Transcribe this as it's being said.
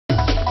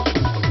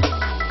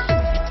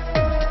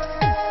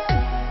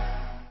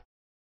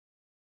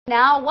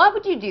Now, what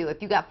would you do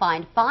if you got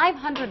fined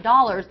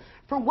 $500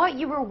 for what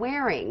you were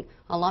wearing?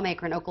 A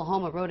lawmaker in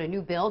Oklahoma wrote a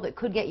new bill that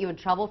could get you in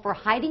trouble for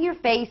hiding your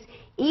face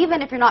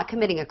even if you're not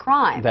committing a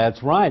crime.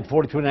 That's right.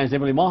 42.9's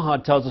Emily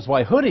Maha tells us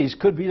why hoodies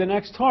could be the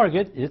next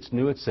target. It's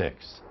new at 6.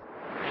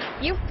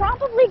 You've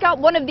probably got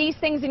one of these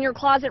things in your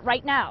closet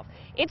right now.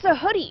 It's a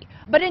hoodie,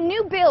 but a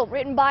new bill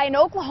written by an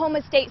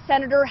Oklahoma state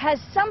senator has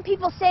some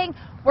people saying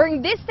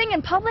wearing this thing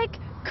in public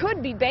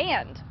could be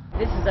banned.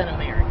 This is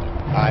un-American.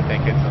 I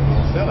think it's a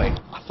little silly.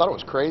 I thought it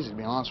was crazy, to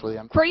be honest with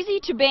you. Crazy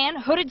to ban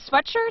hooded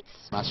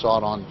sweatshirts? I saw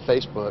it on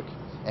Facebook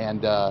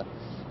and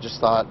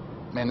just thought,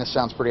 man, this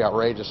sounds pretty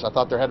outrageous. I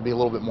thought there had to be a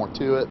little bit more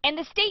to it. And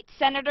the state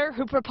senator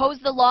who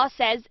proposed the law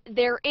says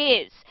there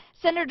is.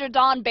 Senator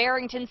Don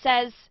Barrington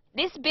says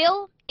this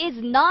bill is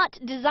not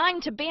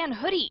designed to ban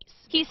hoodies.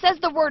 He says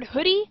the word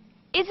hoodie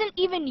isn't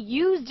even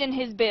used in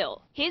his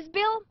bill. His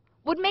bill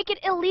would make it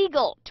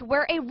illegal to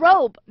wear a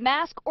robe,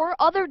 mask, or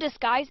other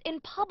disguise in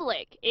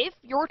public if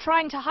you're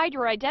trying to hide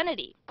your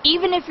identity.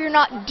 Even if you're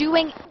not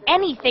doing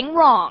anything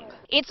wrong.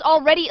 It's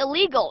already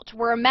illegal to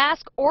wear a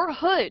mask or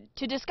hood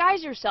to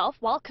disguise yourself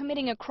while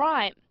committing a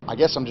crime. I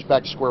guess I'm just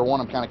back to square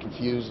one. I'm kind of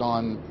confused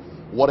on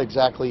what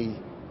exactly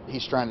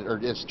he's trying to, or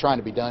is trying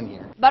to be done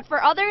here. But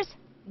for others,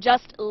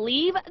 just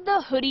leave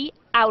the hoodie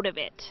out of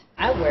it.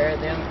 I wear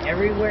them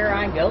everywhere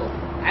I go.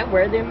 I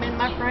wear them in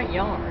my front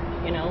yard.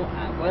 You know,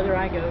 whether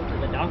I go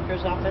to the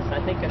doctor's office, I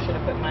think I should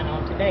have put mine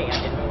on today.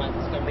 I didn't realize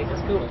it's going to be this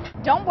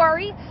cool. Don't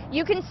worry,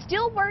 you can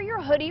still wear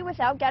your hoodie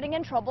without getting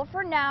in trouble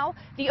for now.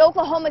 The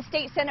Oklahoma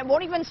State Senate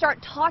won't even start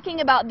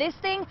talking about this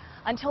thing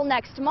until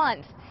next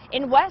month.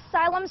 In West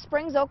Siloam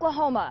Springs,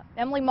 Oklahoma,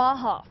 Emily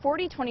Maha,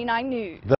 4029 News.